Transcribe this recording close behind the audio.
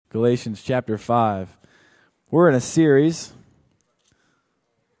Galatians chapter 5. We're in a series.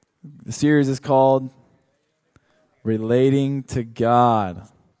 The series is called Relating to God.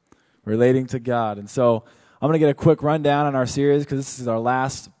 Relating to God. And so I'm going to get a quick rundown on our series because this is our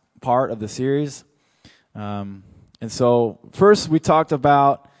last part of the series. And so first we talked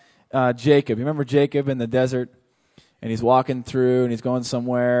about Jacob. You remember Jacob in the desert? And he's walking through and he's going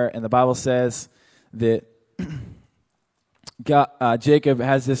somewhere. And the Bible says that Jacob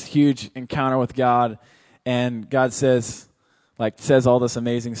has this huge encounter with God, and God says all this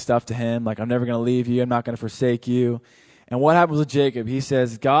amazing stuff to him, like, I'm never going to leave you, I'm not going to forsake you. And what happens with Jacob? He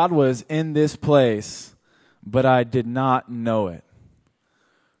says, God was in this place, but I did not know it.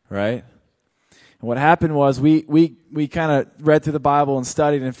 Right? And what happened was we kind of read through the Bible and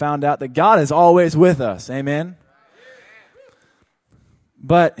studied and found out that God is always with us. Amen?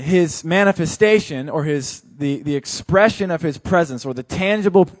 But his manifestation, or the expression of his presence, or the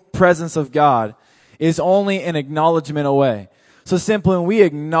tangible presence of God, is only an acknowledgement away. So simply when we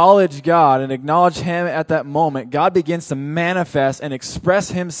acknowledge God and acknowledge Him at that moment, God begins to manifest and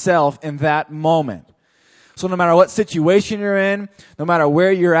express Himself in that moment. So no matter what situation you're in, no matter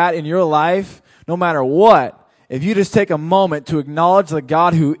where you're at in your life, no matter what, if you just take a moment to acknowledge the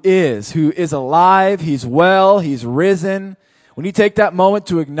God who is alive, He's well, He's risen. When you take that moment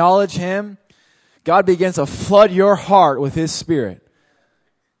to acknowledge Him, God begins to flood your heart with His Spirit.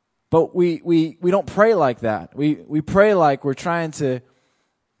 But we don't pray like that. We pray like we're trying to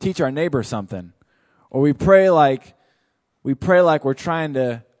teach our neighbor something. Or we pray like we're trying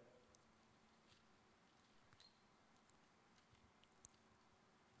to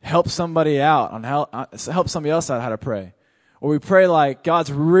help somebody out on help somebody else out how to pray. Or we pray like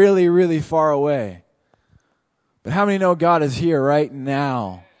God's really, really far away. But how many know God is here right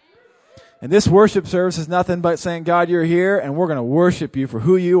now? And this worship service is nothing but saying, God, you're here, and we're going to worship you for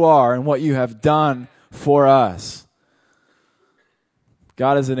who you are and what you have done for us.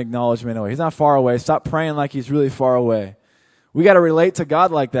 God is an acknowledgement away. He's not far away. Stop praying like He's really far away. We got to relate to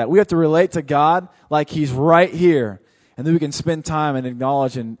God like that. We have to relate to God like He's right here. And then we can spend time and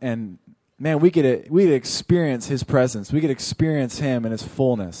acknowledge and man, we could experience His presence. We could experience Him in His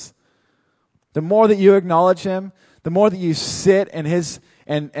fullness. The more that you acknowledge Him, the more that you sit in His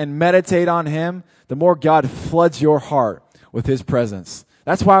and meditate on Him, the more God floods your heart with His presence.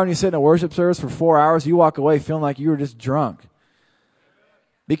 That's why when you sit in a worship service for 4 hours, you walk away feeling like you were just drunk.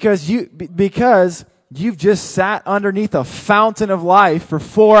 Because you've just sat underneath a fountain of life for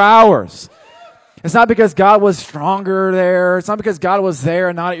 4 hours. It's not because God was stronger there. It's not because God was there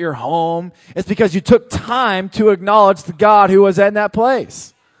and not at your home. It's because you took time to acknowledge the God who was in that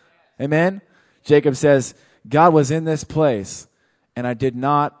place. Amen? Jacob says, God was in this place, and I did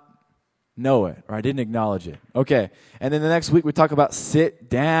not know it, or I didn't acknowledge it. Okay, and then the next week we talk about sit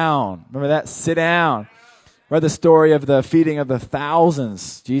down. Remember that? Sit down. Read the story of the feeding of the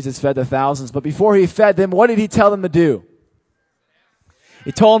thousands. Jesus fed the thousands, but before He fed them, what did He tell them to do?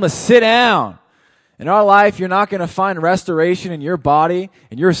 He told them to sit down. In our life, you're not going to find restoration in your body,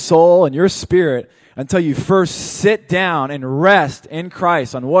 in your soul, and your spirit until you first sit down and rest in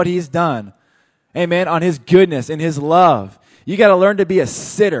Christ on what He's done. Amen. On His goodness and His love. You got to learn to be a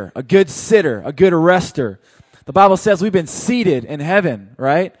sitter, a good rester. The Bible says we've been seated in heaven,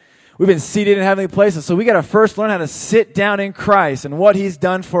 right? We've been seated in heavenly places. So we got to first learn how to sit down in Christ and what He's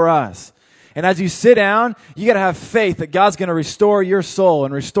done for us. And as you sit down, you got to have faith that God's going to restore your soul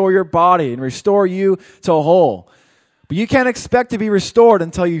and restore your body and restore you to a whole. But you can't expect to be restored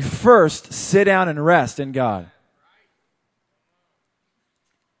until you first sit down and rest in God.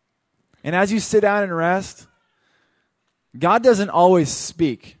 And as you sit down and rest, God doesn't always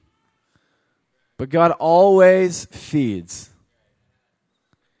speak, but God always feeds.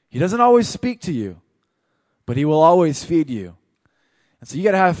 He doesn't always speak to you, but He will always feed you. And so you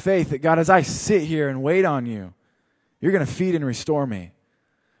got to have faith that God, as I sit here and wait on you, you're going to feed and restore me.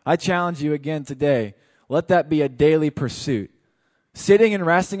 I challenge you again today, let that be a daily pursuit. Sitting and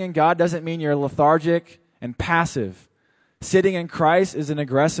resting in God doesn't mean you're lethargic and passive. Sitting in Christ is an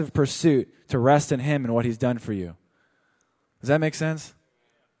aggressive pursuit to rest in Him and what He's done for you. Does that make sense?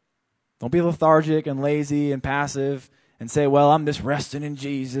 Don't be lethargic and lazy and passive and say, well, I'm just resting in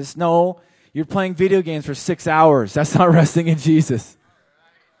Jesus. No, you're playing video games for 6 hours. That's not resting in Jesus.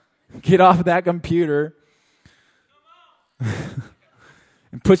 Get off of that computer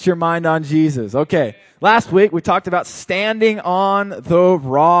and put your mind on Jesus. Okay, last week we talked about standing on the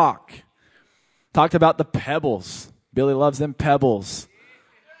rock. Talked about the pebbles. Billy loves them pebbles.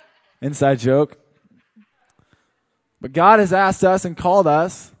 Inside joke. But God has asked us and called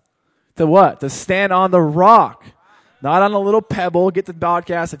us to what? To stand on the rock. Not on a little pebble. Get the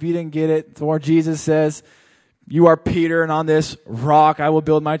podcast if you didn't get it. It's where Jesus says, you are Peter, and on this rock I will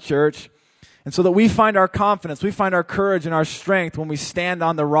build my church. And so that we find our confidence, we find our courage and our strength when we stand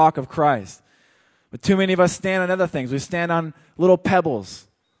on the rock of Christ. But too many of us stand on other things. We stand on little pebbles,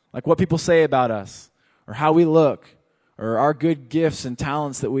 like what people say about us, or how we look, or our good gifts and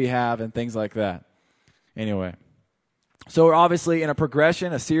talents that we have, and things like that. Anyway, so we're obviously in a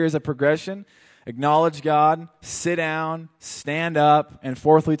progression, a series of progression. Acknowledge God, sit down, stand up, and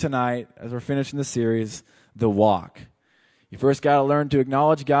fourthly tonight, as we're finishing the series, the walk. You first got to learn to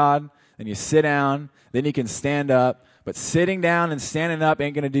acknowledge God, then you sit down, then you can stand up. But sitting down and standing up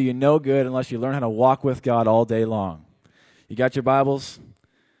ain't going to do you no good unless you learn how to walk with God all day long. You got your Bibles?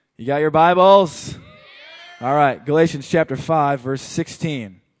 You got your Bibles? All right, Galatians chapter 5, verse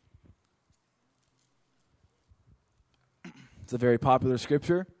 16. It's a very popular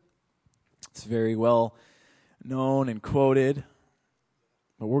scripture. It's very well known and quoted.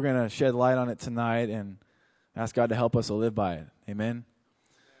 But we're going to shed light on it tonight and ask God to help us to live by it. Amen?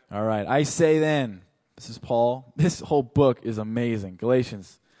 All right, I say then, this is Paul. This whole book is amazing.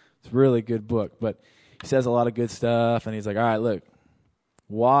 Galatians, it's a really good book. But he says a lot of good stuff. And he's like, all right, look,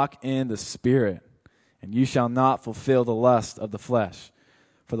 walk in the Spirit, and you shall not fulfill the lust of the flesh.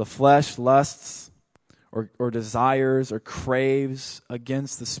 For the flesh lusts or desires or craves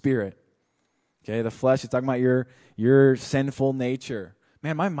against the Spirit. Okay, the flesh is talking about your sinful nature.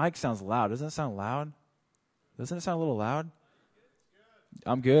 Man, my mic sounds loud. Doesn't it sound loud? Doesn't it sound a little loud?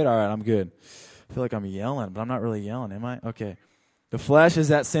 I'm good? All right, I'm good. I feel like I'm yelling, but I'm not really yelling, am I? Okay. The flesh is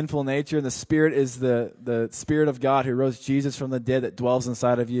that sinful nature, and the Spirit is the Spirit of God who rose Jesus from the dead that dwells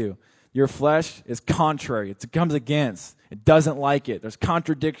inside of you. Your flesh is contrary. It comes against. It doesn't like it. There's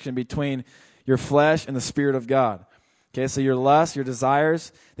contradiction between your flesh and the Spirit of God. Okay, so your lust, your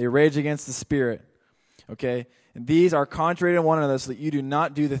desires, they rage against the Spirit. Okay, and these are contrary to one another so that you do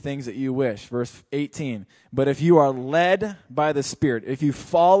not do the things that you wish. Verse 18, but if you are led by the Spirit, if you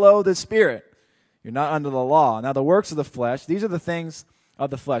follow the Spirit, you're not under the law. Now the works of the flesh, these are the things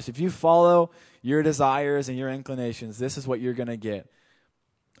of the flesh. If you follow your desires and your inclinations, this is what you're going to get.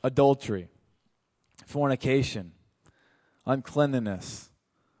 Adultery, fornication, uncleanness,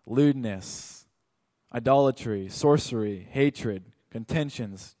 lewdness, idolatry, sorcery, hatred,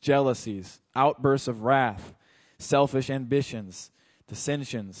 contentions, jealousies, outbursts of wrath, selfish ambitions,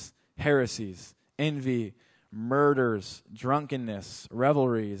 dissensions, heresies, envy, murders, drunkenness,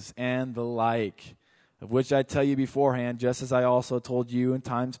 revelries, and the like, of which I tell you beforehand, just as I also told you in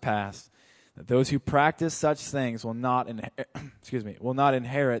times past, that those who practice such things will not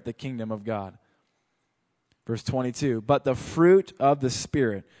inherit the kingdom of God. Verse 22, but the fruit of the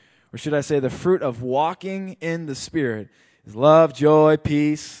Spirit, or should I say the fruit of walking in the Spirit, is love, joy,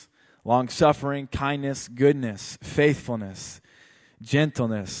 peace, long-suffering, kindness, goodness, faithfulness,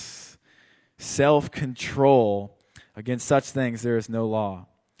 gentleness, self-control. Against such things there is no law.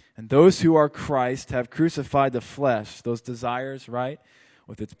 And those who are Christ have crucified the flesh, those desires, right,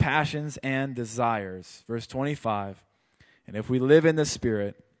 with its passions and desires. Verse 25, and if we live in the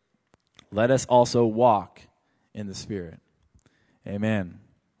Spirit, let us also walk in the Spirit. Amen.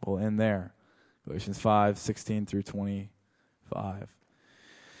 We'll end there. Galatians 5, 16 through 25.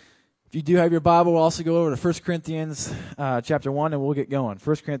 If you do have your Bible, we'll also go over to 1 Corinthians chapter 1, and we'll get going.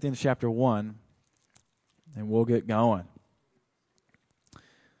 1 Corinthians chapter 1, and we'll get going.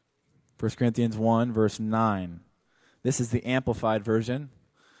 1 Corinthians 1, verse 9. This is the Amplified version.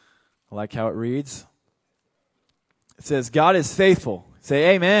 I like how it reads. It says, God is faithful.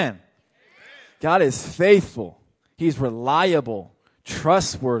 Say amen. Amen. God is faithful. He's reliable,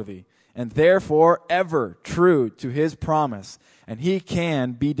 trustworthy, and therefore ever true to His promise, and He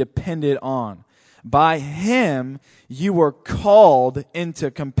can be depended on. By Him you were called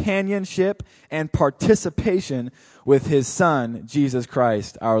into companionship and participation with His Son, Jesus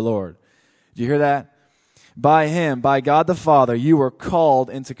Christ our Lord. Did you hear that? By Him, by God the Father, you were called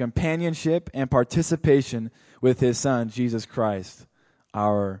into companionship and participation with His Son, Jesus Christ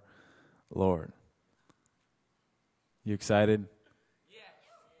our Lord. You excited?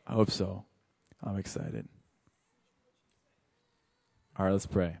 I hope so. I'm excited. All right, let's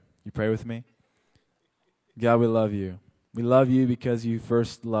pray. You pray with me? God, we love you. We love you because you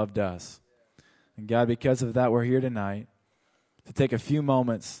first loved us. And God, because of that, we're here tonight to take a few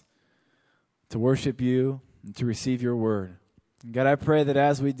moments to worship you and to receive your word. And God, I pray that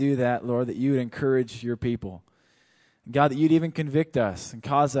as we do that, Lord, that you would encourage your people. And God, that you'd even convict us and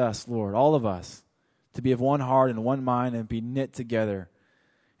cause us, Lord, all of us, to be of one heart and one mind and be knit together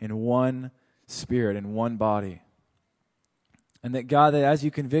in one spirit, in one body. And that, God, that as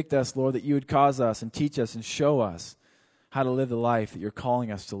you convict us, Lord, that you would cause us and teach us and show us how to live the life that you're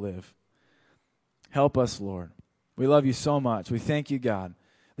calling us to live. Help us, Lord. We love you so much. We thank you, God,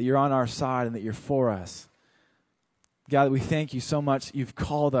 that you're on our side and that you're for us. God, we thank you so much. You've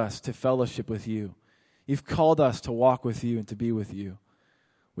called us to fellowship with you. You've called us to walk with you and to be with you.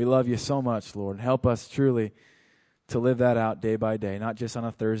 We love you so much, Lord. Help us truly to live that out day by day, not just on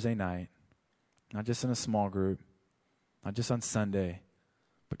a Thursday night, not just in a small group, not just on Sunday,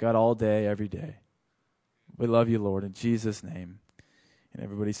 but God, all day, every day. We love you, Lord, in Jesus' name. And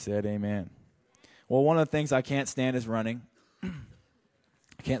everybody said amen. Well, one of the things I can't stand is running.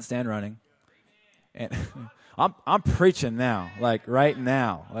 I can't stand running. And I'm preaching now, like right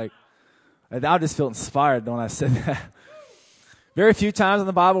now. Like I just feel inspired when I said that. Very few times in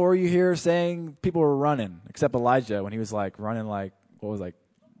the Bible where you hear saying people were running, except Elijah when he was like running like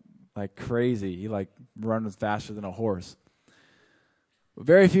crazy. He like runs faster than a horse. But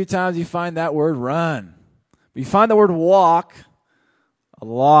very few times you find that word run. But you find the word walk a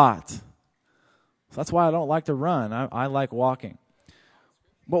lot. So that's why I don't like to run. I like walking.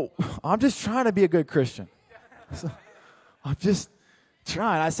 Well, I'm just trying to be a good Christian. So I'm just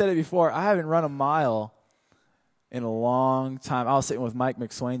trying. I said it before. I haven't run a mile in a long time. I was sitting with Mike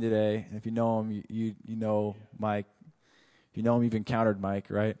McSwain today. If you know him, you know Mike. If you know him, you've encountered Mike,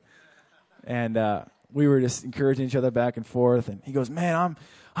 right? And we were just encouraging each other back and forth. And he goes, "Man,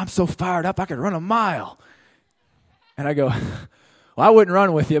 I'm so fired up. I could run a mile." And I go, "Well, I wouldn't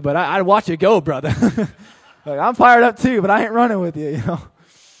run with you, but I'd watch you go, brother." Like, I'm fired up too, but I ain't running with you. You know,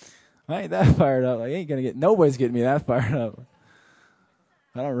 I ain't that fired up. Like, nobody's getting me that fired up.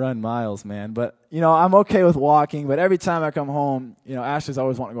 I don't run miles, man. But, I'm okay with walking. But every time I come home, Ashley's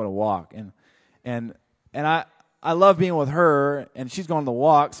always wanting to go to walk. And I love being with her, and she's going to the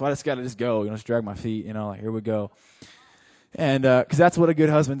walk, so I just got to go, just drag my feet, like, here we go. And because that's what a good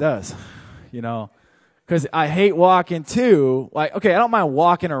husband does, because I hate walking too. Like, okay, I don't mind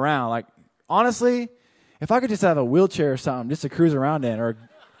walking around. Like, honestly, if I could just have a wheelchair or something just to cruise around in, or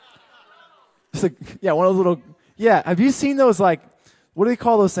just one of those little, have you seen those, like, what do they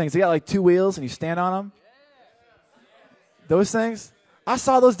call those things? They got like two wheels and you stand on them? Those things? I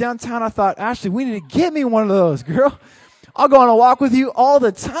saw those downtown. I thought, Ashley, we need to get me one of those, girl. I'll go on a walk with you all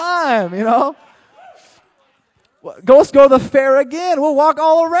the time, Let's go to the fair again. We'll walk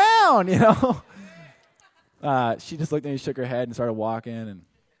all around, She just looked at me, shook her head, and started walking.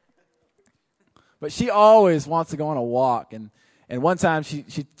 But she always wants to go on a walk. And one time she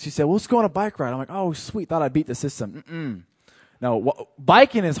said, well, let's go on a bike ride. I'm like, oh, sweet. Thought I'd beat the system. Mm-mm. No,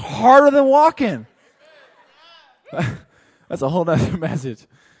 biking is harder than walking. That's a whole other message.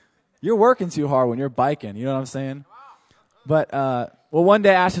 You're working too hard when you're biking. You know what I'm saying? But, one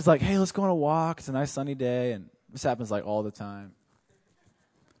day Ash is like, hey, let's go on a walk. It's a nice sunny day. And this happens like all the time.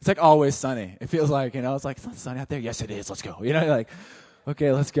 It's like always sunny. It feels like, it's like, it's not sunny out there. Yes, it is. Let's go. Like,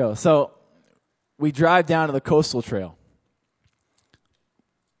 okay, let's go. So we drive down to the coastal trail.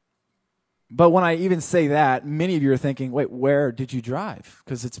 But when I even say that, many of you are thinking, wait, where did you drive?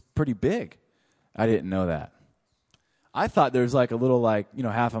 Because it's pretty big. I didn't know that. I thought there was like a little,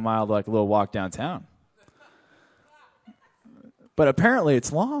 half a mile, like a little walk downtown. But apparently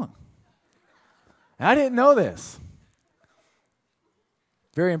it's long. And I didn't know this.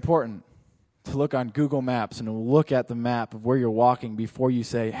 Very important to look on Google Maps and look at the map of where you're walking before you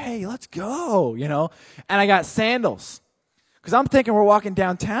say, hey, let's go, And I got sandals because I'm thinking we're walking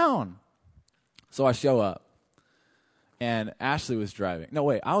downtown. So I show up, and Ashley was driving. No,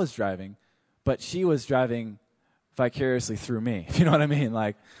 wait, I was driving, but she was driving vicariously through me, if you know what I mean,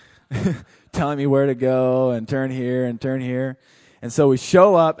 like telling me where to go and turn here and turn here. And so we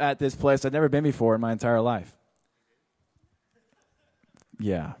show up at this place I'd never been before in my entire life.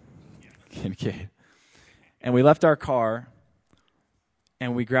 Yeah, Kincaid. And we left our car,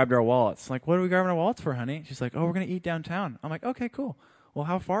 and we grabbed our wallets. Like, what are we grabbing our wallets for, honey? She's like, oh, we're going to eat downtown. I'm like, okay, cool. Well,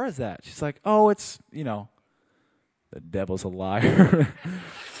 how far is that? She's like, oh, it's, the devil's a liar.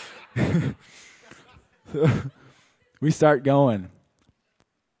 We start going.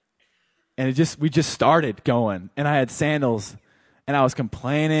 And we just started going. And I had sandals. And I was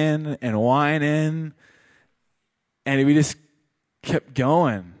complaining and whining. And we just kept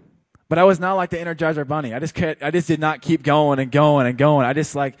going. But I was not like the Energizer Bunny. I just did not keep going and going and going.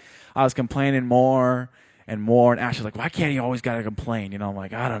 I was complaining more and more. And Ashley's like, why can't you always got to complain? I'm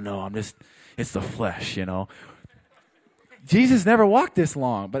like, I don't know. It's the flesh, Jesus never walked this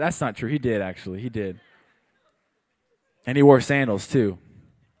long. But that's not true. He did, actually. He did. And he wore sandals, too.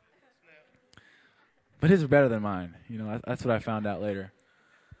 But his are better than mine. That's what I found out later.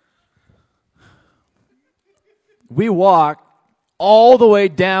 We walked all the way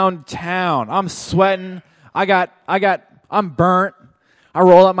downtown. I'm sweating. I I'm burnt. I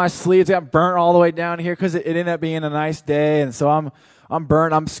roll up my sleeves, got burnt all the way down here because it ended up being a nice day, and so I'm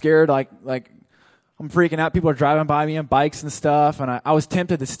burnt. I'm scared, like I'm freaking out. People are driving by me on bikes and stuff, and I was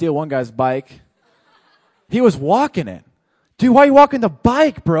tempted to steal one guy's bike. He was walking it. Dude, why are you walking the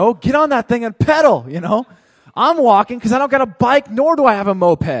bike, bro? Get on that thing and pedal, I'm walking because I don't got a bike, nor do I have a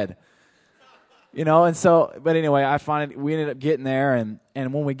moped. And so, but anyway, we ended up getting there, and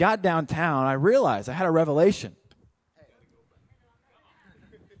when we got downtown, I realized I had a revelation.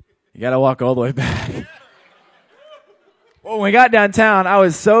 You got to walk all the way back. When we got downtown, I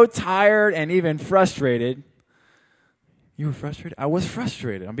was so tired and even frustrated. You were frustrated? I was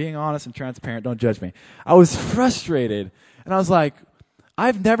frustrated. I'm being honest and transparent. Don't judge me. I was frustrated. And I was like,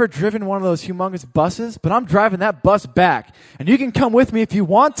 I've never driven one of those humongous buses, but I'm driving that bus back. And you can come with me if you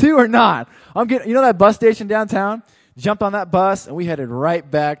want to or not. That bus station downtown? Jumped on that bus, and we headed right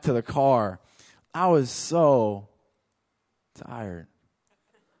back to the car. I was so tired.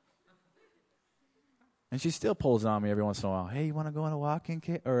 And she still pulls it on me every once in a while. Hey, you want to go on a walking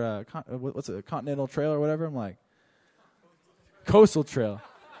or what's it, a Continental Trail or whatever? I'm like, Coastal Trail.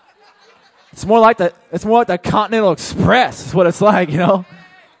 It's more like the Continental Express is what it's like,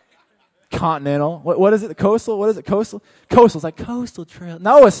 Continental. What is it? The Coastal? What is it? Coastal? Coastal's like Coastal Trail.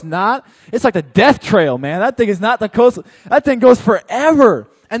 No, it's not. It's like the Death Trail, man. That thing is not the Coastal. That thing goes forever.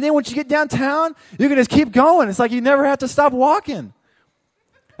 And then once you get downtown, you can just keep going. It's like you never have to stop walking.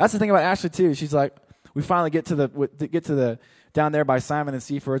 That's the thing about Ashley too. She's like, we finally get to the down there by Simon and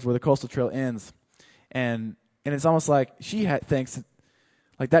Seafords where the Coastal Trail ends, and it's almost like she thinks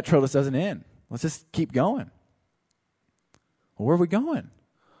like that trail just doesn't end. Let's just keep going. Well, where are we going?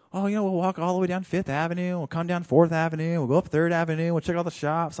 Oh, we'll walk all the way down 5th Avenue. We'll come down 4th Avenue. We'll go up 3rd Avenue. We'll check all the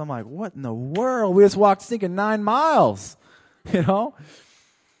shops. I'm like, what in the world? We just walked stinking 9 miles.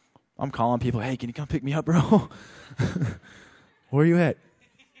 I'm calling people. Hey, can you come pick me up, bro? Where are you at?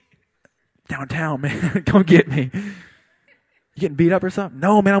 Downtown, man. Come get me. You getting beat up or something?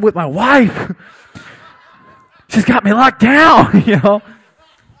 No, man, I'm with my wife. She's got me locked down,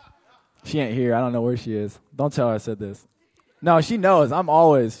 She ain't here. I don't know where she is. Don't tell her I said this. No, she knows.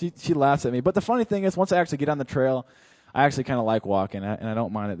 She laughs at me. But the funny thing is, once I actually get on the trail, I actually kind of like walking, and I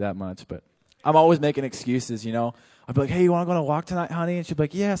don't mind it that much. But I'm always making excuses, I'll be like, hey, you want to go on a walk tonight, honey? And she'll be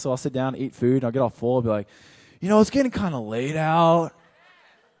like, yeah. So I'll sit down and eat food, and I'll get all full. I'll be like, it's getting kind of late out.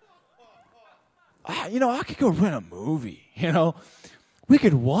 I could go rent a movie, We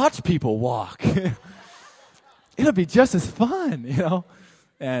could watch people walk. It'll be just as fun,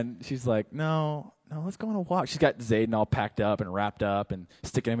 And she's like, no, let's go on a walk. She's got Zayden all packed up and wrapped up and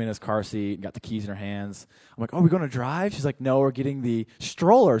sticking him in his car seat and got the keys in her hands. I'm like, oh, we're going to drive? She's like, no, we're getting the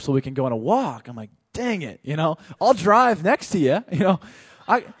stroller so we can go on a walk. I'm like, dang it, I'll drive next to you,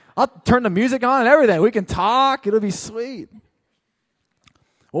 I'll turn the music on and everything. We can talk. It'll be sweet.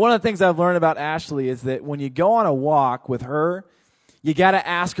 Well, one of the things I've learned about Ashley is that when you go on a walk with her, you got to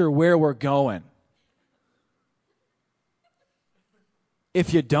ask her where we're going.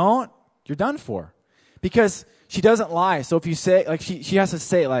 If you don't, you're done for. Because she doesn't lie. So if you say, like, she has to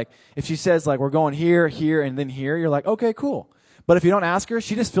say, like, if she says, like, we're going here, here, and then here, you're like, okay, cool. But if you don't ask her,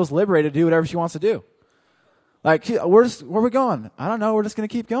 she just feels liberated to do whatever she wants to do. Like, where are we going? I don't know. We're just going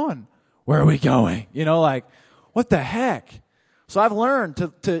to keep going. Where are we going? What the heck? So I've learned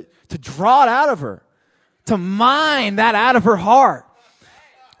to draw it out of her, to mine that out of her heart.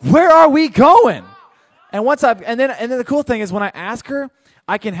 Where are we going? And then the cool thing is when I ask her,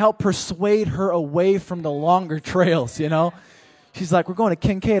 I can help persuade her away from the longer trails, She's like, we're going to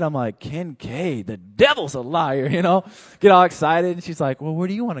Kincaid. I'm like, Kincaid, the devil's a liar, Get all excited. And she's like, well, where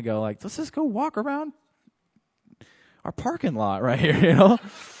do you want to go? Like, let's just go walk around our parking lot right here,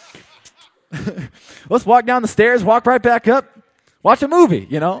 Let's walk down the stairs, walk right back up. Watch a movie,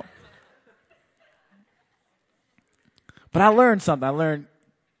 But I learned something. I learned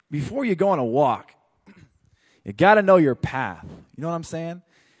before you go on a walk, you got to know your path. You know what I'm saying?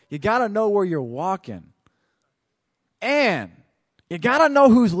 You got to know where you're walking. And you got to know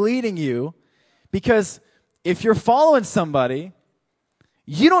who's leading you, because if you're following somebody,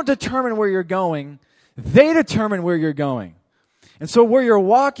 you don't determine where you're going. They determine where you're going. And so where you're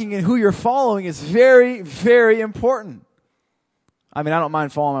walking and who you're following is very, very important. I mean, I don't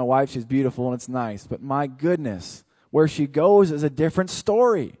mind following my wife. She's beautiful and it's nice. But my goodness, where she goes is a different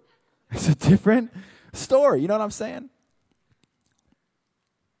story. It's a different story. You know what I'm saying?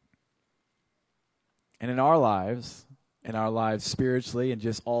 And in our lives spiritually and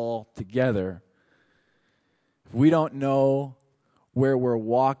just all together, if we don't know where we're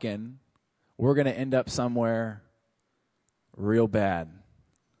walking, we're going to end up somewhere real bad,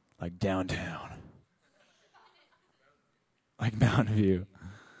 like downtown. like Mountain View.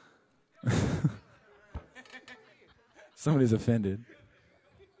 Somebody's offended.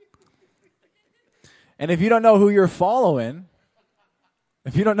 And if you don't know who you're following,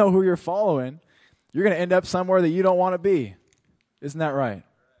 you're going to end up somewhere that you don't want to be. Isn't that right?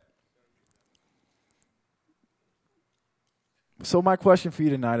 So my question for you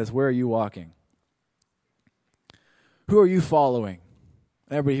tonight is, where are you walking? Who are you following?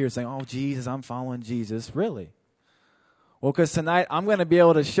 Everybody here is saying, oh, Jesus, I'm following Jesus. Really? Well, because tonight I'm going to be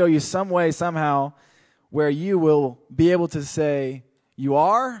able to show you some way, somehow, where you will be able to say you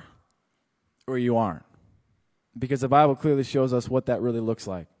are or you aren't. Because the Bible clearly shows us what that really looks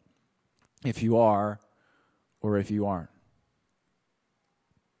like. If you are or if you aren't.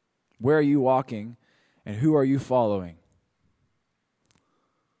 Where are you walking and who are you following?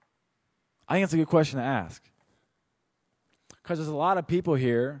 I think it's a good question to ask. Because there's a lot of people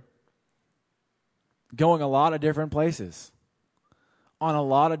here going a lot of different places, on a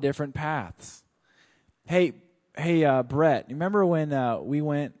lot of different paths. Hey, Brett, you remember when we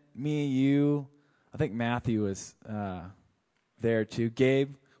went, me and you, I think Matthew was there too.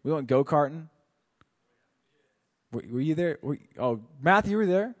 Gabe, we went go-karting. Were you there? Matthew, you were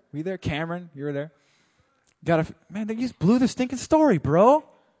there? Were you there? Cameron, you were there? Man, they just blew the stinking story, bro.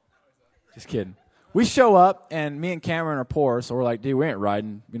 Just kidding. We show up, and me and Cameron are poor, so we're like, dude, we ain't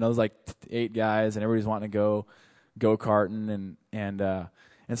riding. You know, there's like 8 guys, and everybody's wanting to go-karting.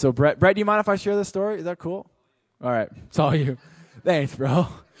 And so, Brett, do you mind if I share this story? Is that cool? All right. It's all you. Thanks, bro.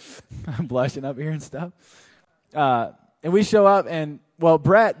 I'm blushing up here and stuff. And we show up, and, well,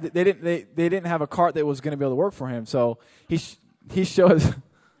 Brett, they didn't have a cart that was going to be able to work for him, so he shows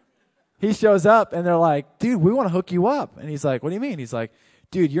up, and they're like, dude, we want to hook you up. And he's like, what do you mean? He's like,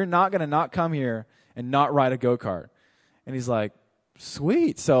 dude, you're not going to not come here and not ride a go-kart. And he's like,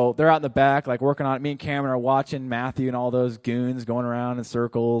 sweet. So they're out in the back, like working on it. Me and Cameron are watching Matthew and all those goons going around in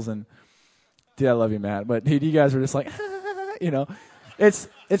circles. And dude, I love you, Matt. But dude, you guys were just like, you know, it's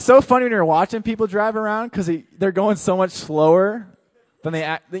so funny when you're watching people drive around because they're going so much slower than they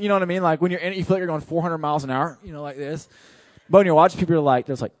act. You know what I mean? Like when you're in it, you feel like you're going 400 miles an hour, you know, like this. But when you're watching people, are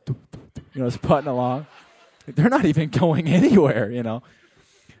just like, you know, just putting along. They're not even going anywhere, you know.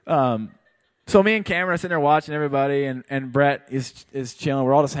 So me and Cameron are sitting there watching everybody, and Brett is chilling.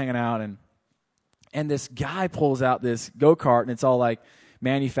 We're all just hanging out, and this guy pulls out this go-kart, and it's all like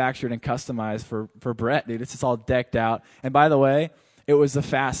manufactured and customized for Brett, dude. It's just all decked out. And by the way, it was the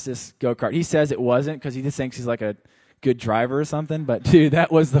fastest go-kart. He says it wasn't because he just thinks he's like a good driver or something. But dude,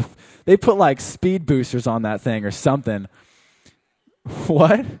 they put like speed boosters on that thing or something.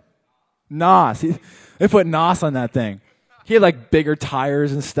 What? NOS. They put NOS on that thing. He had like bigger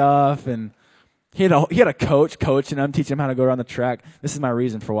tires and stuff, and he had a coach coaching him, teaching him how to go around the track. This is my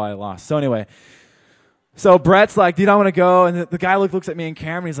reason for why I lost. So anyway, so Brett's like, dude, I want to go. And the guy looks at me and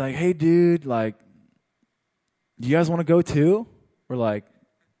Cameron. He's like, hey, dude, like, do you guys want to go too? We're like,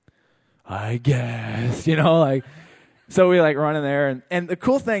 I guess, you know, like, so we like run in there. And the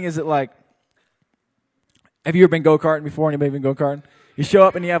cool thing is that, like, have you ever been go-karting before? Anybody been go-karting? You show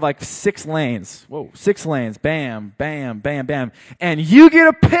up and you have like 6 lanes. Whoa, 6 lanes. Bam, bam, bam, bam. And you get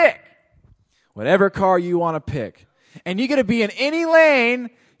to pick whatever car you want to pick. And you get to be in any lane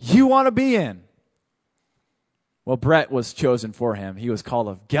you want to be in. Well, Brett was chosen for him. He was called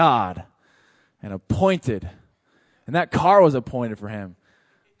of God and appointed. And that car was appointed for him.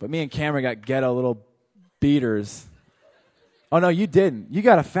 But me and Cameron got ghetto little beaters. Oh, no, you didn't. You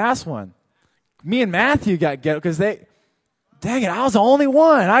got a fast one. Me and Matthew got ghetto because dang it, I was the only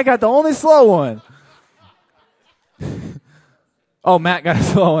one. I got the only slow one. Oh, Matt got a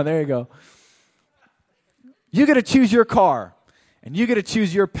slow one. There you go. You got to choose your car, and you got to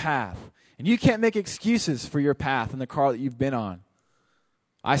choose your path. And you can't make excuses for your path and the car that you've been on.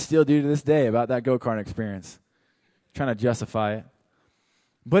 I still do to this day about that go-kart experience. Trying to justify it.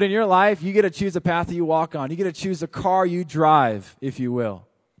 But in your life, you get to choose the path that you walk on. You get to choose the car you drive, if you will.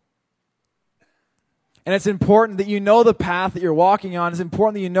 And it's important that you know the path that you're walking on. It's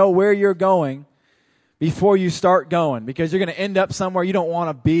important that you know where you're going before you start going, because you're going to end up somewhere you don't want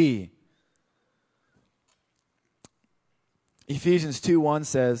to be. Ephesians 2:1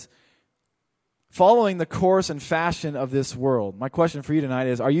 says, following the course and fashion of this world. My question for you tonight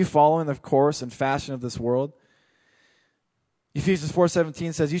is, are you following the course and fashion of this world? Ephesians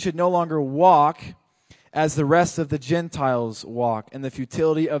 4:17 says, you should no longer walk as the rest of the Gentiles walk in the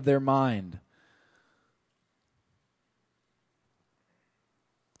futility of their mind.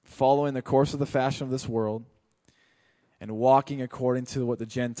 Following the course of the fashion of this world and walking according to what the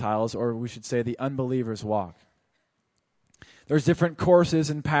Gentiles, or we should say the unbelievers, walk. There's different courses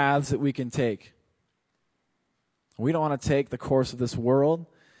and paths that we can take. We don't want to take the course of this world,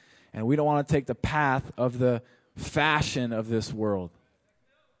 and we don't want to take the path of the fashion of this world.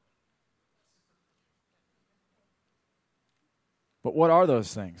 But what are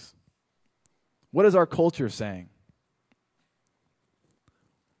those things? What is our culture saying?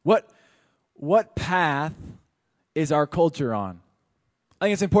 What path is our culture on? I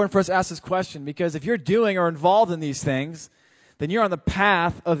think it's important for us to ask this question, because if you're doing or involved in these things, then you're on the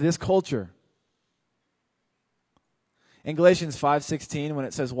path of this culture. In Galatians 5:16, when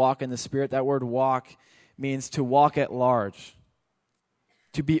it says walk in the Spirit, that word walk means to walk at large,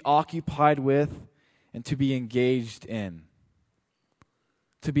 to be occupied with, and to be engaged in.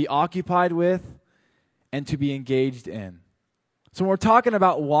 To be occupied with and to be engaged in. So when we're talking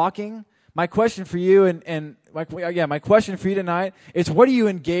about walking, my question for you my question for you tonight is, what are you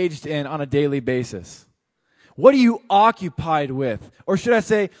engaged in on a daily basis? What are you occupied with? Or should I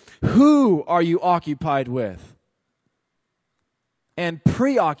say, who are you occupied with and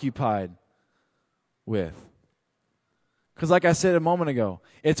preoccupied with? Because like I said a moment ago,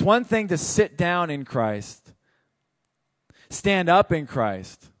 it's one thing to sit down in Christ, stand up in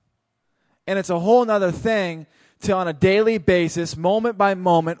Christ, and it's a whole other thing to, on a daily basis, moment by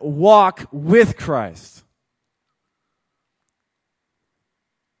moment, walk with Christ.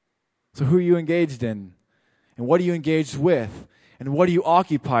 So who are you engaged in? And what are you engaged with? And what are you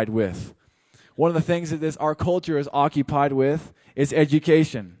occupied with? One of the things that our culture is occupied with is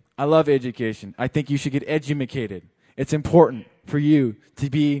education. I love education. I think you should get edumacated. It's important for you to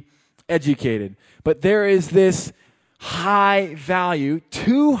be educated. But there is this high value,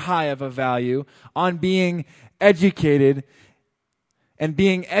 too high of a value, on being educated. And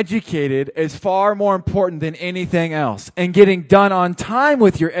being educated is far more important than anything else. And getting done on time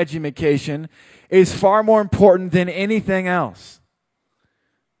with your education is far more important than anything else.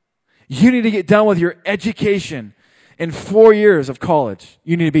 You need to get done with your education in 4 years of college.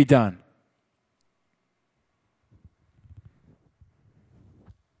 You need to be done.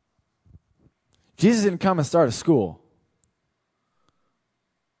 Jesus didn't come and start a school.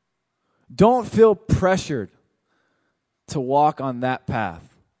 Don't feel pressured to walk on that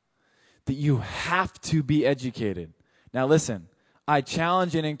path, that you have to be educated. Now listen, I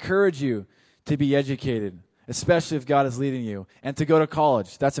challenge and encourage you to be educated, especially if God is leading you, and to go to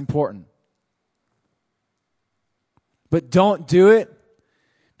college. That's important. But don't do it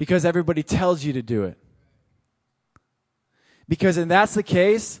because everybody tells you to do it. Because if that's the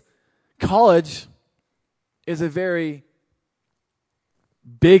case, college is a very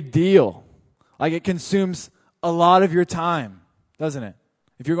big deal. Like, it consumes a lot of your time, doesn't it?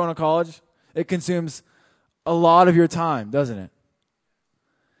 If you're going to college, it consumes a lot of your time, doesn't it?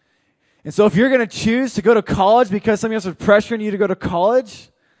 And so if you're going to choose to go to college because somebody else is pressuring you to go to college,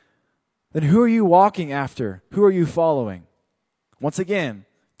 then who are you walking after? Who are you following? Once again,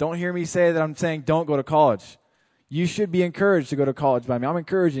 don't hear me say that I'm saying don't go to college. You should be encouraged to go to college by me. I'm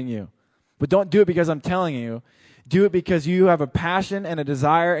encouraging you. But don't do it because I'm telling you. Do it because you have a passion and a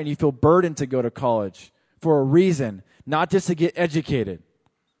desire and you feel burdened to go to college for a reason, not just to get educated.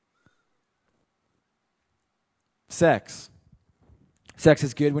 Sex. Sex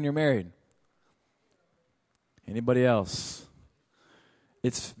is good when you're married. Anybody else?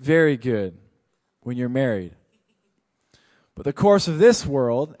 It's very good when you're married. But the course of this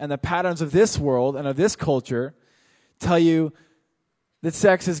world and the patterns of this world and of this culture tell you that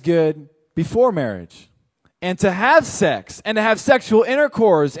sex is good before marriage. And to have sex and to have sexual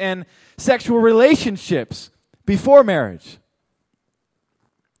intercourse and sexual relationships before marriage.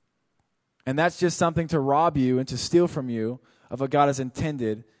 And that's just something to rob you and to steal from you of what God has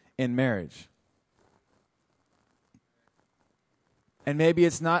intended in marriage. And maybe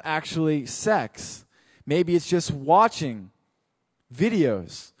it's not actually sex. Maybe it's just watching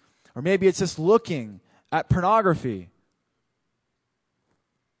videos. Or maybe it's just looking at pornography.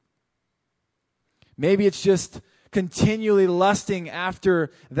 Maybe it's just continually lusting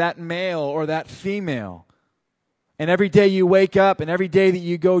after that male or that female. And every day you wake up and every day that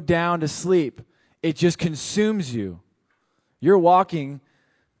you go down to sleep, it just consumes you. You're walking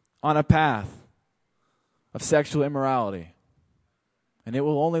on a path of sexual immorality. And it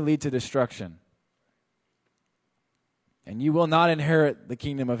will only lead to destruction. And you will not inherit the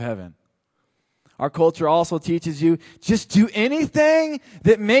kingdom of heaven. Our culture also teaches you, just do anything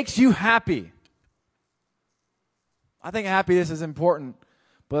that makes you happy. I think happiness is important,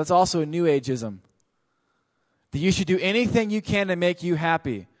 but it's also a new ageism. That you should do anything you can to make you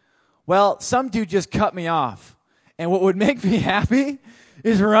happy. Well, some dude just cut me off. And what would make me happy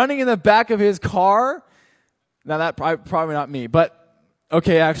is running in the back of his car. Now, that probably not me, but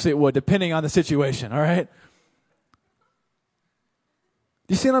okay, actually it would, depending on the situation, all right?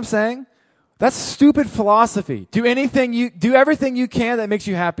 You see what I'm saying? That's stupid philosophy. Do everything you can that makes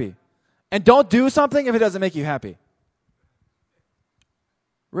you happy. And don't do something if it doesn't make you happy.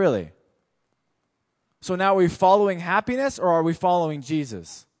 Really? So now are we following happiness or are we following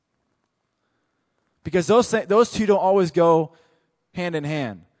Jesus? Because those two don't always go hand in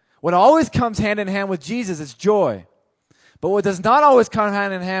hand. What always comes hand in hand with Jesus is joy. But what does not always come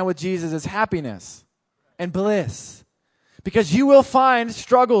hand in hand with Jesus is happiness and bliss. Because you will find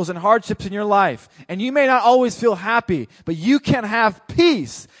struggles and hardships in your life. And you may not always feel happy, but you can have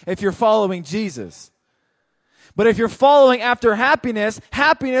peace if you're following Jesus. But if you're following after happiness,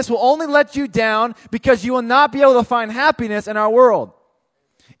 happiness will only let you down because you will not be able to find happiness in our world.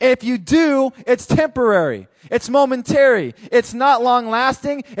 If you do, it's temporary. It's momentary. It's not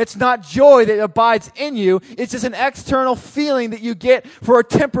long-lasting. It's not joy that abides in you. It's just an external feeling that you get for a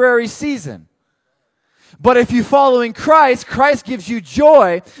temporary season. But if you're following Christ, Christ gives you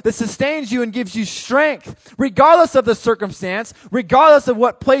joy that sustains you and gives you strength. Regardless of the circumstance, regardless of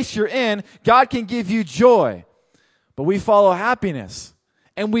what place you're in, God can give you joy. But we follow happiness.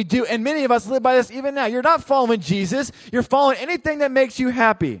 And we do, and many of us live by this even now. You're not following Jesus. You're following anything that makes you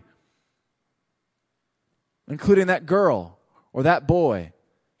happy. Including that girl or that boy.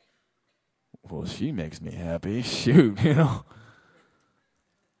 Well, she makes me happy. Shoot,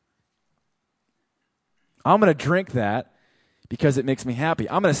 I'm going to drink that because it makes me happy.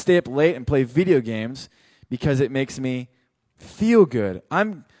 I'm going to stay up late and play video games because it makes me feel good.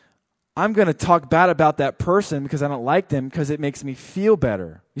 I'm going to talk bad about that person because I don't like them because it makes me feel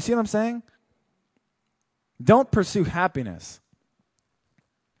better. You see what I'm saying? Don't pursue happiness.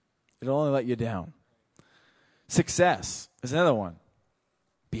 It'll only let you down. Success is another one.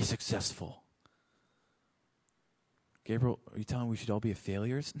 Be successful. Gabriel, are you telling me we should all be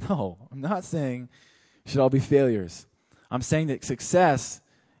failures? No, I'm not saying we should all be failures. I'm saying that success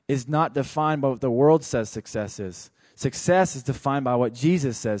is not defined by what the world says success is. Success is defined by what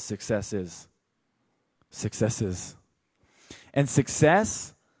Jesus says success is. Success is. And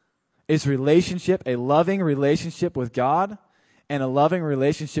success is relationship, a loving relationship with God and a loving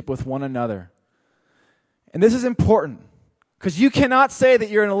relationship with one another. And this is important because you cannot say that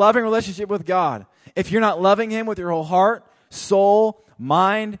you're in a loving relationship with God if you're not loving Him with your whole heart, soul,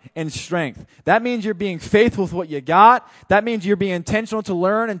 mind, and strength. That means you're being faithful with what you got. That means you're being intentional to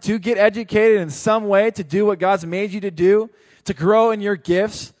learn and to get educated in some way to do what God's made you to do, to grow in your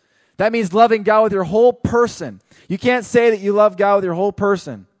gifts. That means loving God with your whole person. You can't say that you love God with your whole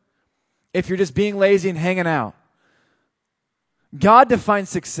person if you're just being lazy and hanging out. God defines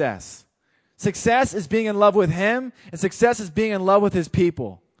success. Success is being in love with Him, and success is being in love with His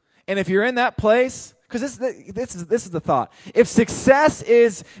people. And if you're in that place, because this is the thought. If success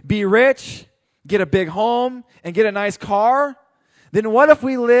is be rich, get a big home, and get a nice car, then what if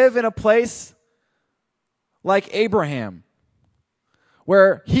we live in a place like Abraham,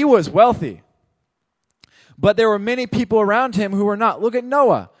 where he was wealthy, but there were many people around him who were not? Look at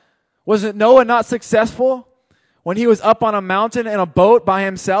Noah. Wasn't Noah not successful when he was up on a mountain in a boat by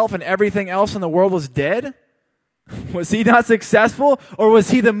himself and everything else in the world was dead? Was he not successful, or was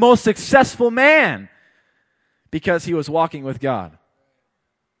he the most successful man? Because he was walking with God.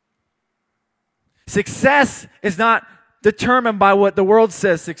 Success is not determined by what the world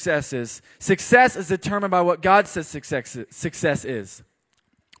says success is. Success is determined by what God says success is.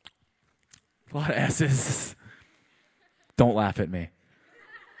 A lot of S's. Don't laugh at me.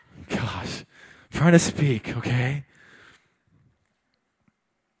 Gosh. I'm trying to speak, okay?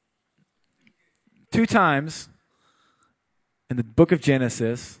 2 times in the book of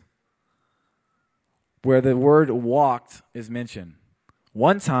Genesis where the word walked is mentioned.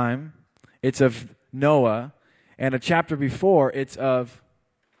 One time, it's of Noah, and a chapter before, it's of,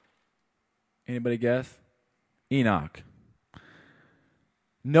 anybody guess? Enoch.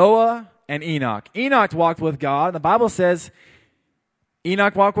 Noah and Enoch. Enoch walked with God. The Bible says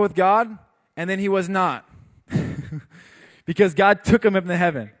Enoch walked with God, and then he was not. Because God took him up into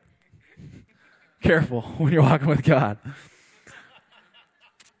heaven. Careful when you're walking with God.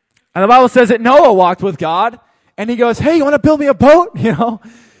 And the Bible says that Noah walked with God, and he goes, hey, you want to build me a boat?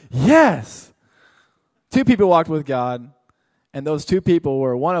 Yes. 2 people walked with God, and those 2 people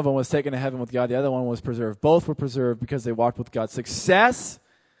were, one of them was taken to heaven with God, the other one was preserved. Both were preserved because they walked with God. Success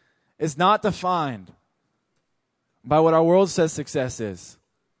is not defined by what our world says success is.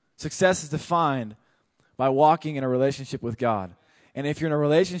 Success is defined by walking in a relationship with God. And if you're in a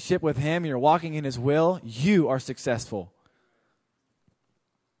relationship with Him, you're walking in His will, you are successful.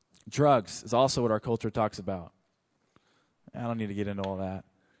 Drugs is also what our culture talks about. I don't need to get into all that.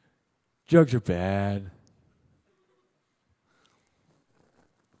 Drugs are bad.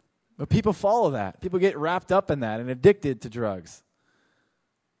 But people follow that. People get wrapped up in that and addicted to drugs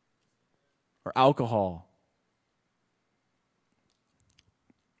or alcohol.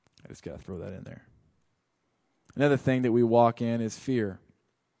 I just got to throw that in there. Another thing that we walk in is fear.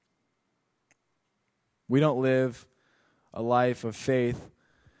 We don't live a life of faith.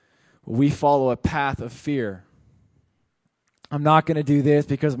 We follow a path of fear. I'm not going to do this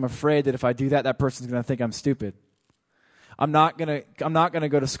because I'm afraid that if I do that, that person's going to think I'm stupid. I'm not going to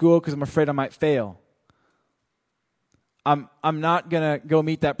go to school because I'm afraid I might fail. I'm not going to go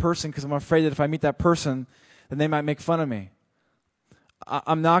meet that person because I'm afraid that if I meet that person, then they might make fun of me.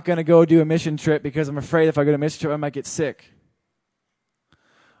 I'm not going to go do a mission trip because I'm afraid if I go to a mission trip, I might get sick.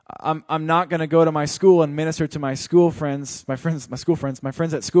 I'm not going to go to my school and minister to my school friends, my friends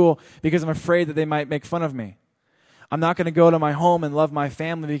at school, because I'm afraid that they might make fun of me. I'm not going to go to my home and love my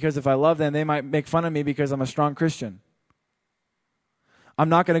family because if I love them, they might make fun of me because I'm a strong Christian. I'm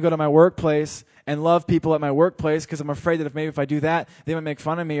not going to go to my workplace and love people at my workplace because I'm afraid that if I do that, they might make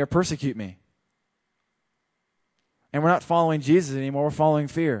fun of me or persecute me. And we're not following Jesus anymore, we're following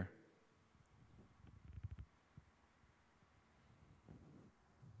fear.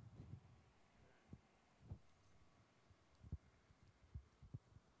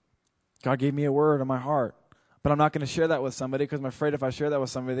 God gave me a word on my heart, but I'm not going to share that with somebody because I'm afraid if I share that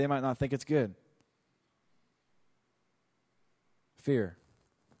with somebody, they might not think it's good. Fear.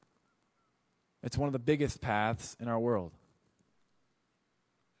 It's one of the biggest paths in our world.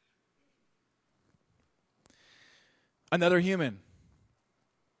 Another human.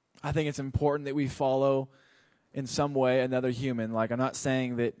 I think it's important that we follow in some way another human. Like, I'm not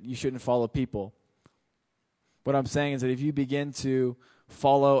saying that you shouldn't follow people. What I'm saying is that if you begin to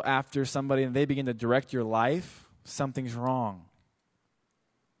follow after somebody and they begin to direct your life, something's wrong.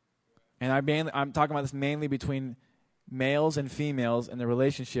 And I'm talking about this mainly between males and females and the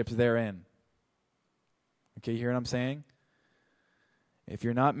relationships they're in. Okay, you hear what I'm saying? If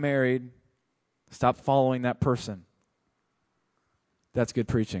you're not married, stop following that person. That's good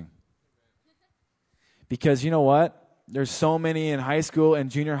preaching. Because you know what? There's so many in high school and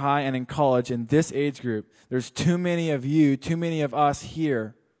junior high and in college in this age group. There's too many of you, too many of us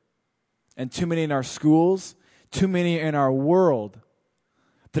here, and too many in our schools, too many in our world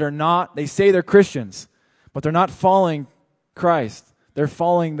that are not, they say they're Christians, but they're not following Christ. They're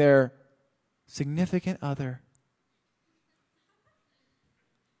following their significant other.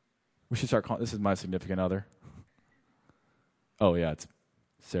 We should start calling, this is my significant other. Oh yeah, it's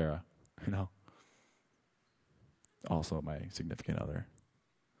Sarah, Also my significant other.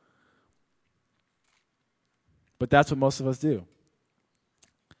 But that's what most of us do.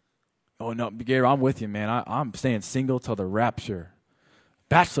 Oh no, Gator, I'm with you, man. I'm staying single till the rapture.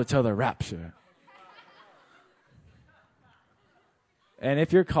 Bachelor till the rapture. And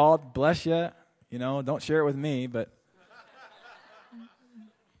if you're called, bless you. Don't share it with me, but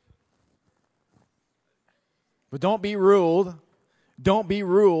don't be ruled. Don't be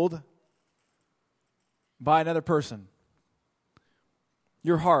ruled by another person.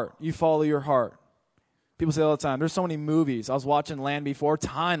 Your heart. You follow your heart. People say all the time, there's so many movies. I was watching Land Before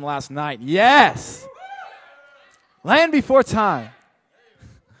Time last night. Yes! Land Before Time.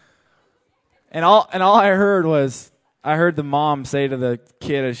 And all I heard was, I heard the mom say to the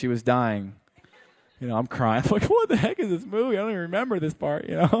kid as she was dying, I'm crying. I'm like, what the heck is this movie? I don't even remember this part,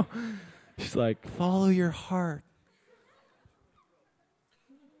 She's like, follow your heart.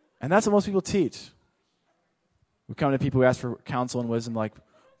 And that's what most people teach. We come to people who ask for counsel and wisdom like,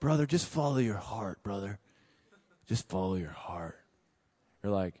 brother, just follow your heart, brother. Just follow your heart.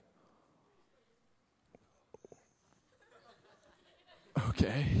 You're like,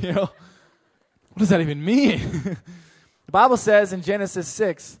 okay, what does that even mean? The Bible says in Genesis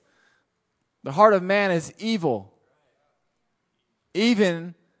 6, the heart of man is evil,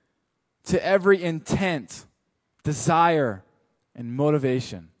 even to every intent, desire, and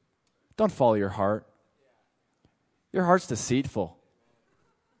motivation. Don't follow your heart. Your heart's deceitful.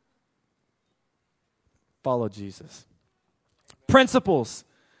 Follow Jesus. Principles.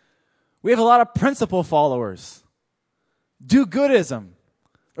 We have a lot of principle followers. Do-goodism.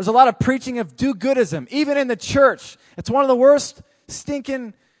 There's a lot of preaching of do-goodism, even in the church. It's one of the worst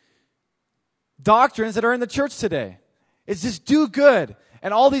stinking doctrines that are in the church today. It's just do good.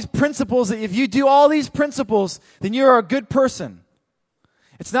 And all these principles, that if you do all these principles, then you're a good person.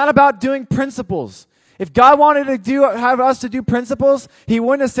 It's not about doing principles. If God wanted to have us to do principles, He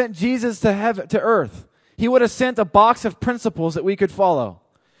wouldn't have sent Jesus to earth. He would have sent a box of principles that we could follow.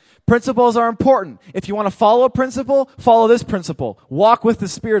 Principles are important. If you want to follow a principle, follow this principle. Walk with the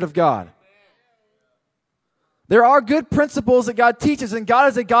Spirit of God. There are good principles that God teaches, and God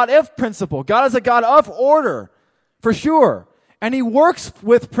is a God of principle. God is a God of order, for sure. And He works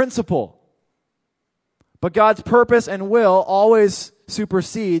with principle. But God's purpose and will always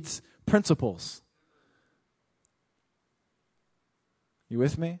supersedes principles. You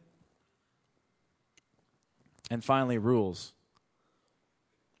with me? And finally, rules.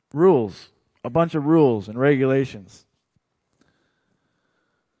 Rules. A bunch of rules and regulations.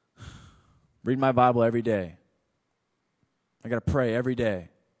 Read my Bible every day. I got to pray every day.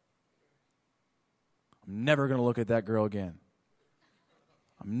 I'm never going to look at that girl again.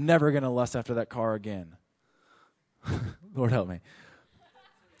 I'm never going to lust after that car again. Lord help me.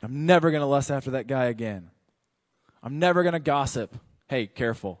 I'm never going to lust after that guy again. I'm never going to gossip. Hey,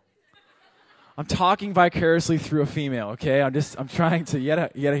 careful. I'm talking vicariously through a female, okay? I'm trying to, you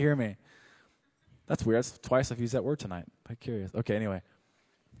gotta hear me. That's weird. That's twice I've used that word tonight. Vicarious. Okay, anyway.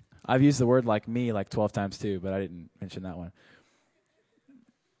 I've used the word like me like 12 times too, but I didn't mention that one.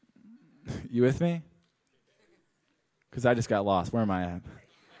 You with me? Because I just got lost. Where am I at?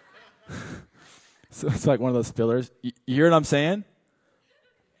 So it's like one of those fillers. You hear what I'm saying?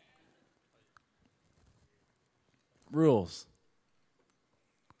 Rules.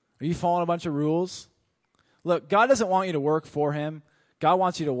 Are you following a bunch of rules? Look, God doesn't want you to work for Him. God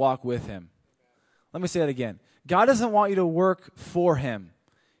wants you to walk with Him. Let me say that again. God doesn't want you to work for Him.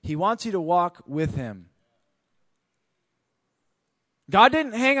 He wants you to walk with Him. God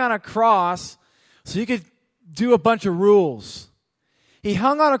didn't hang on a cross so you could do a bunch of rules. He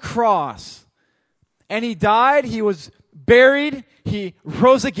hung on a cross and He died. He was buried. He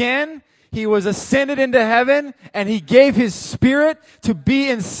rose again. He was ascended into heaven, and He gave His Spirit to be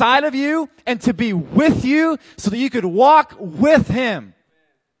inside of you and to be with you so that you could walk with Him.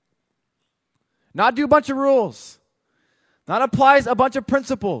 Not do a bunch of rules. Not apply a bunch of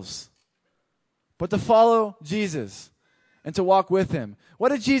principles. But to follow Jesus and to walk with Him.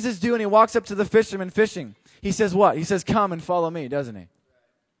 What did Jesus do when He walks up to the fisherman fishing? He says what? He says, come and follow me, doesn't He?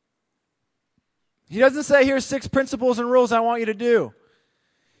 He doesn't say, here's 6 principles and rules I want you to do.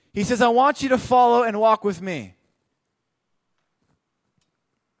 He says, I want you to follow and walk with me.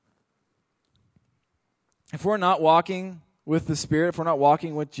 If we're not walking with the Spirit, if we're not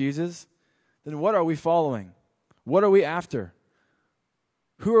walking with Jesus, then what are we following? What are we after?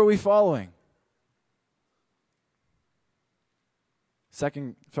 Who are we following? 1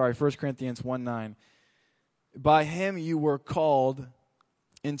 Corinthians 1:9. By Him you were called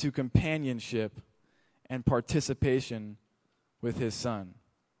into companionship and participation with His Son,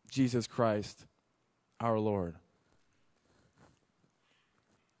 Jesus Christ, our Lord.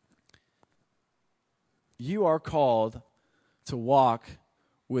 You are called to walk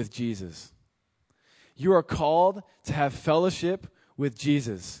with Jesus. You are called to have fellowship with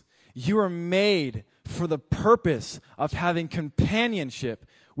Jesus. You are made for the purpose of having companionship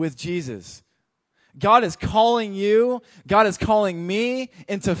with Jesus. God is calling you, God is calling me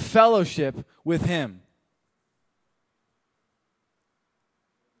into fellowship with Him.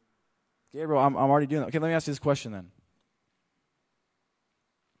 Gabriel, I'm already doing that. Okay, let me ask you this question then.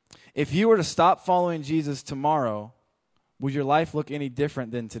 If you were to stop following Jesus tomorrow, would your life look any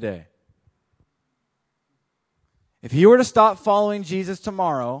different than today? If you were to stop following Jesus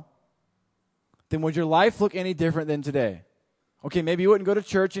tomorrow, then would your life look any different than today? Okay, maybe you wouldn't go to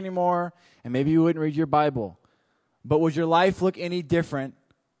church anymore, and maybe you wouldn't read your Bible. But would your life look any different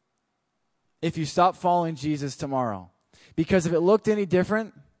if you stopped following Jesus tomorrow? Because if it looked any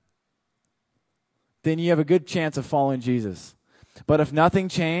different, then you have a good chance of following Jesus. But if nothing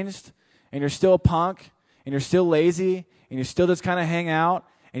changed, and you're still a punk, and you're still lazy, and you still just kind of hang out,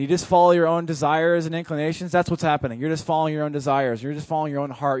 and you just follow your own desires and inclinations, that's what's happening. You're just following your own desires. You're just following your own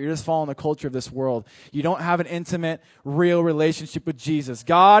heart. You're just following the culture of this world. You don't have an intimate, real relationship with Jesus.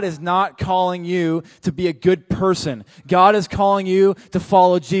 God is not calling you to be a good person. God is calling you to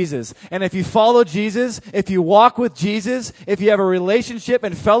follow Jesus. And if you follow Jesus, if you walk with Jesus, if you have a relationship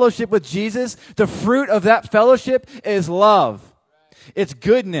and fellowship with Jesus, the fruit of that fellowship is love. It's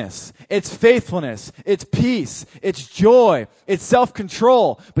goodness, it's faithfulness, it's peace, it's joy, it's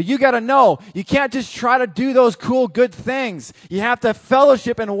self-control. But you got to know, you can't just try to do those cool, good things. You have to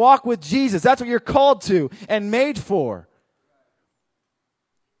fellowship and walk with Jesus. That's what you're called to and made for.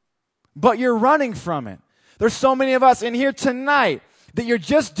 But you're running from it. There's so many of us in here tonight that you're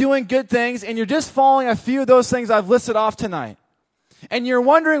just doing good things and you're just following a few of those things I've listed off tonight. and you're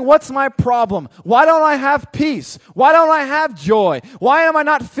wondering, what's my problem? Why don't I have peace? Why don't I have joy? Why am I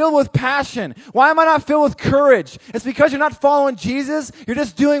not filled with passion? Why am I not filled with courage? It's because you're not following Jesus. You're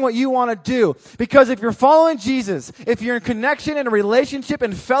just doing what you want to do. Because if you're following Jesus, if you're in connection and a relationship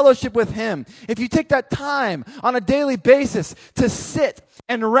and fellowship with Him, if you take that time on a daily basis to sit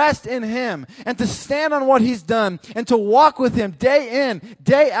and rest in Him and to stand on what He's done and to walk with Him day in,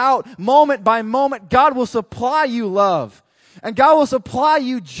 day out, moment by moment, God will supply you love. And God will supply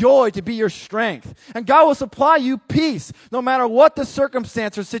you joy to be your strength. And God will supply you peace no matter what the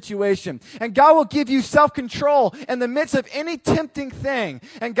circumstance or situation. And God will give you self-control in the midst of any tempting thing.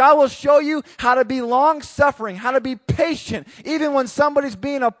 And God will show you how to be long-suffering, how to be patient, even when somebody's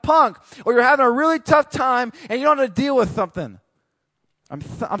being a punk or you're having a really tough time and you don't know how to deal with something.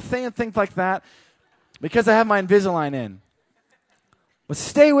 I'm saying things like that because I have my Invisalign in. But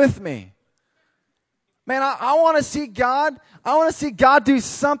stay with me. Man, I want to see God. I want to see God do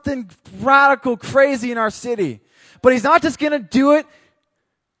something radical, crazy in our city. But He's not just going to do it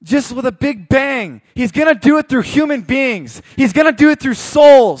just with a big bang. He's going to do it through human beings. He's going to do it through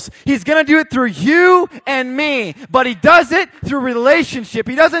souls. He's going to do it through you and me. But He does it through relationship.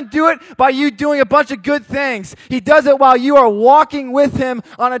 He doesn't do it by you doing a bunch of good things. He does it while you are walking with Him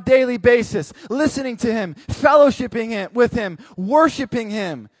on a daily basis, listening to Him, fellowshipping with Him, worshiping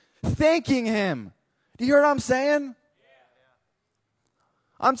Him, thanking Him. Do you hear what I'm saying?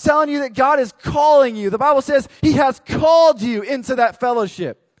 I'm telling you that God is calling you. The Bible says He has called you into that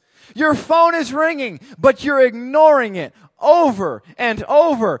fellowship. Your phone is ringing, but you're ignoring it over and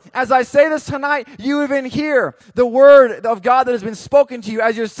over. As I say this tonight, you even hear the word of God that has been spoken to you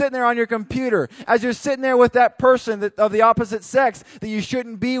as you're sitting there on your computer, as you're sitting there with that person of the opposite sex that you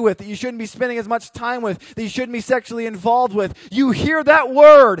shouldn't be with, that you shouldn't be spending as much time with, that you shouldn't be sexually involved with. You hear that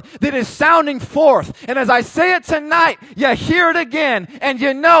word that is sounding forth. And as I say it tonight, you hear it again, and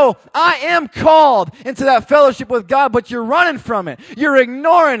you know, I am called into that fellowship with God, but you're running from it. You're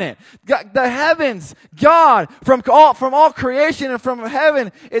ignoring it. The heavens, God, from all creation and from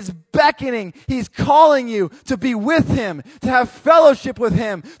heaven is beckoning. He's calling you to be with Him, to have fellowship with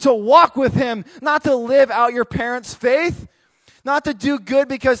Him, to walk with Him, not to live out your parents' faith, not to do good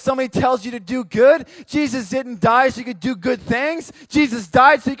because somebody tells you to do good. Jesus didn't die so you could do good things. Jesus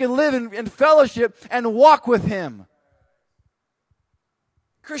died so you could live in fellowship and walk with Him.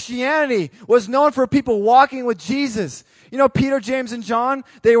 Christianity was known for people walking with Jesus. You know, Peter, James, and John,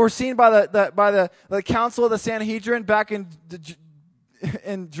 they were seen by the council of the Sanhedrin back in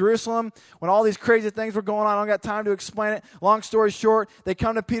Jerusalem when all these crazy things were going on. I don't got time to explain it. Long story short, they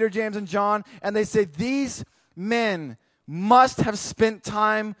come to Peter, James, and John, and they say, these men must have spent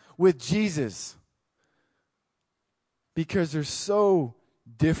time with Jesus because they're so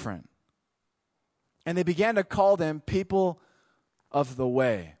different. And they began to call them people of the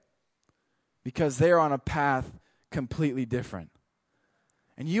way because they're on a path completely different.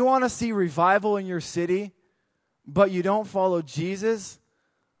 And you want to see revival in your city, but you don't follow Jesus?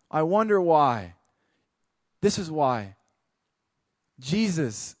 I wonder why. This is why.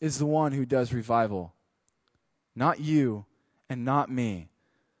 Jesus is the one who does revival, not you and not me.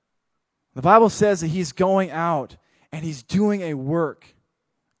 The Bible says that He's going out and He's doing a work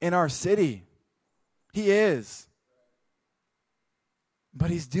in our city. He is. But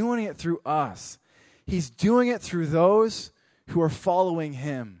He's doing it through us. He's doing it through those who are following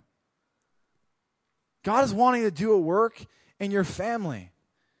Him. God is wanting to do a work in your family.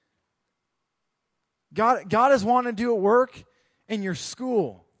 God is wanting to do a work in your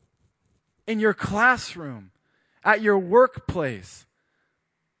school, in your classroom, at your workplace.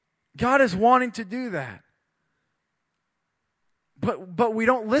 God is wanting to do that. But we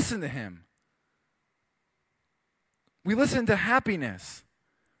don't listen to Him. We listen to happiness.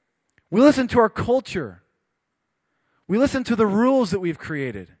 We listen to our culture. We listen to the rules that we've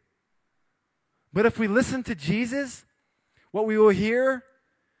created. But if we listen to Jesus, what we will hear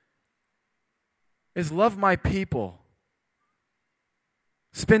is love my people.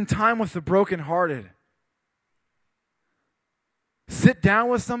 Spend time with the brokenhearted. Sit down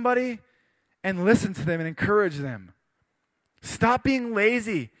with somebody and listen to them and encourage them. Stop being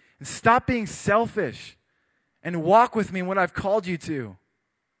lazy and stop being selfish and walk with me in what I've called you to.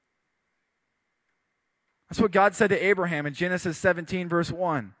 That's what God said to Abraham in Genesis 17, verse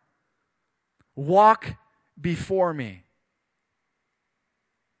 1. Walk before me.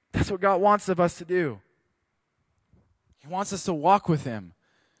 That's what God wants of us to do. He wants us to walk with Him.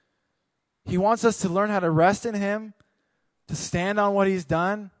 He wants us to learn how to rest in Him, to stand on what He's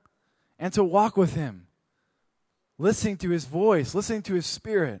done, and to walk with Him. Listening to His voice, listening to His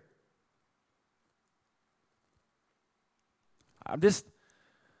Spirit. I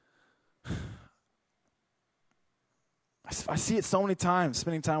see it so many times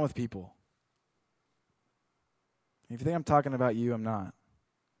spending time with people. If you think I'm talking about you, I'm not.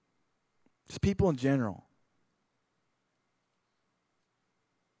 Just people in general.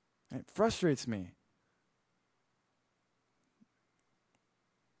 And it frustrates me.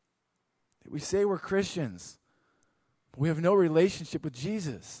 We say we're Christians, but we have no relationship with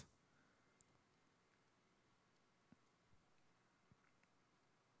Jesus.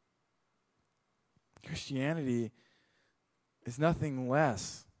 Christianity is nothing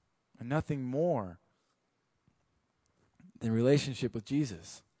less and nothing more than relationship with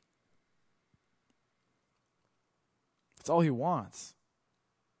Jesus. That's all he wants.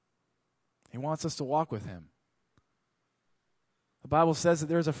 He wants us to walk with him. The Bible says that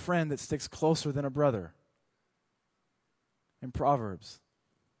there's a friend that sticks closer than a brother. In Proverbs.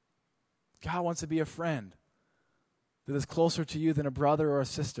 God wants to be a friend that is closer to you than a brother or a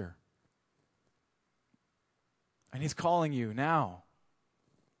sister. And he's calling you now.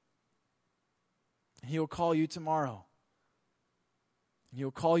 He will call you tomorrow. And he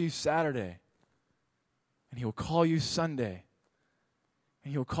will call you Saturday. And he will call you Sunday.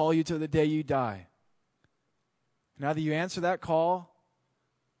 And he will call you to the day you die. And either you answer that call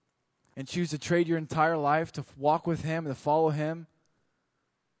and choose to trade your entire life to walk with him and to follow him,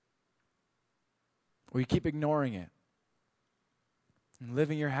 or you keep ignoring it and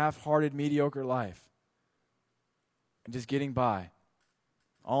living your half-hearted, mediocre life and just getting by,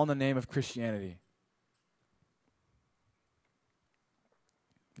 all in the name of Christianity.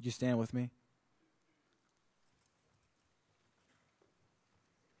 Would you stand with me?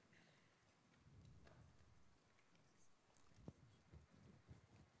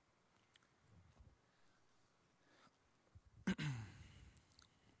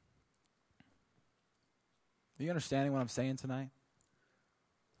 Are you understanding what I'm saying tonight?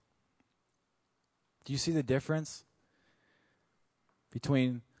 Do you see the difference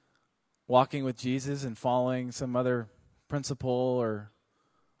between walking with Jesus and following some other principle or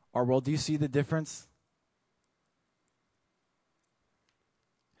our world? Do you see the difference?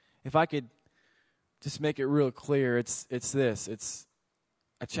 If I could just make it real clear, it's this.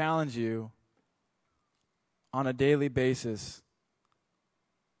 I challenge you on a daily basis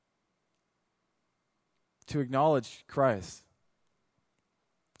to acknowledge Christ,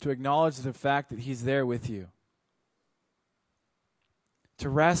 to acknowledge the fact that he's there with you, to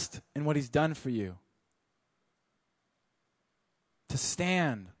rest in what he's done for you, to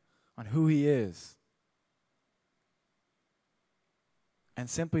stand on who he is, and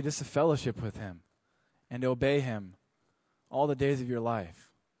simply just to fellowship with him and to obey him all the days of your life.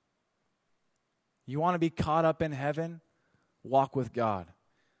 You want to be caught up in heaven? Walk with God.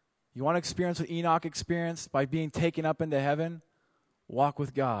 You want to experience what Enoch experienced by being taken up into heaven? Walk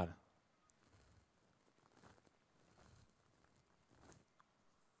with God.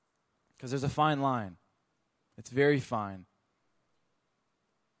 Because there's a fine line. It's very fine.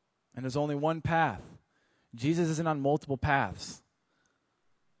 And there's only one path. Jesus isn't on multiple paths.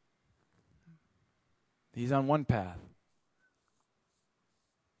 He's on one path.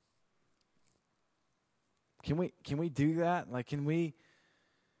 Can we do that? Like, can we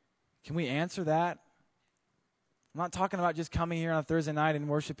answer that? I'm not talking about just coming here on a Thursday night and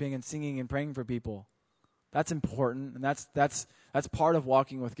worshiping and singing and praying for people. That's important, and that's part of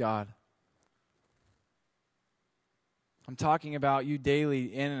walking with God. I'm talking about you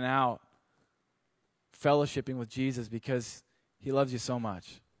daily in and out fellowshipping with Jesus because he loves you so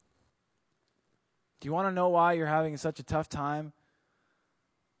much. Do you want to know why you're having such a tough time?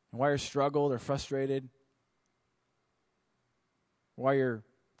 And why you're struggled or frustrated? Why you're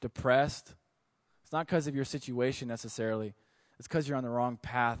depressed? It's not because of your situation necessarily. It's because you're on the wrong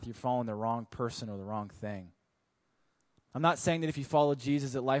path. You're following the wrong person or the wrong thing. I'm not saying that if you follow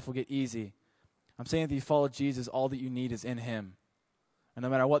Jesus that life will get easy. I'm saying that if you follow Jesus, all that you need is in him. And no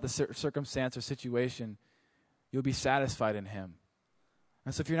matter what the circumstance or situation, you'll be satisfied in him.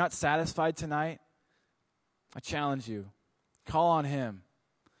 And so if you're not satisfied tonight, I challenge you. Call on him.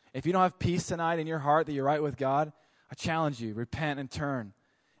 If you don't have peace tonight in your heart that you're right with God, I challenge you. Repent and turn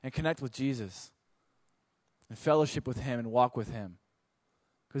and connect with Jesus and fellowship with him and walk with him.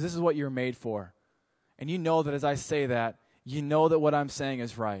 Because this is what you're made for. And you know that as I say that, you know that what I'm saying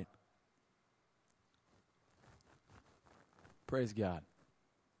is right. Praise God.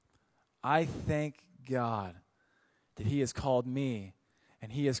 I thank God that he has called me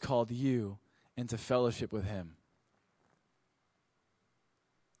and he has called you into fellowship with him.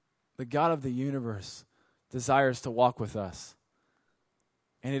 The God of the universe desires to walk with us.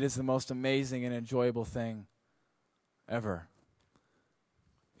 And it is the most amazing and enjoyable thing ever.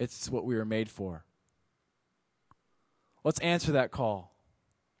 It's what we were made for. Let's answer that call.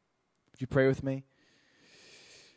 Would you pray with me?